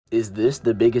Is this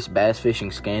the biggest bass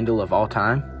fishing scandal of all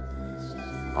time?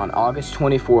 On August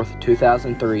 24th,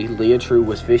 2003, Leah True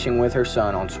was fishing with her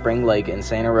son on Spring Lake in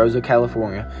Santa Rosa,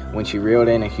 California, when she reeled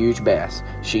in a huge bass.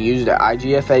 She used an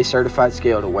IGFA certified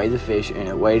scale to weigh the fish, and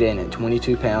it weighed in at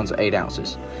 22 pounds 8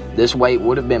 ounces. This weight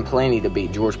would have been plenty to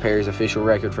beat George Perry's official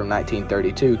record from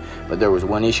 1932, but there was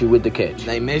one issue with the catch.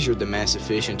 They measured the massive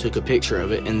fish and took a picture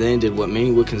of it, and then did what many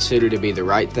would consider to be the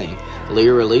right thing.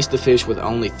 Leah released the fish with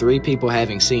only 3 people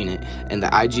having seen it, and the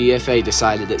IGFA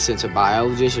decided that since a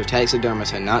biologist or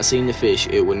taxidermist had not seen the fish,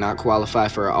 it would not qualify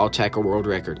for an all-tackle world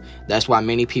record. That's why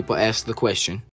many people ask the question,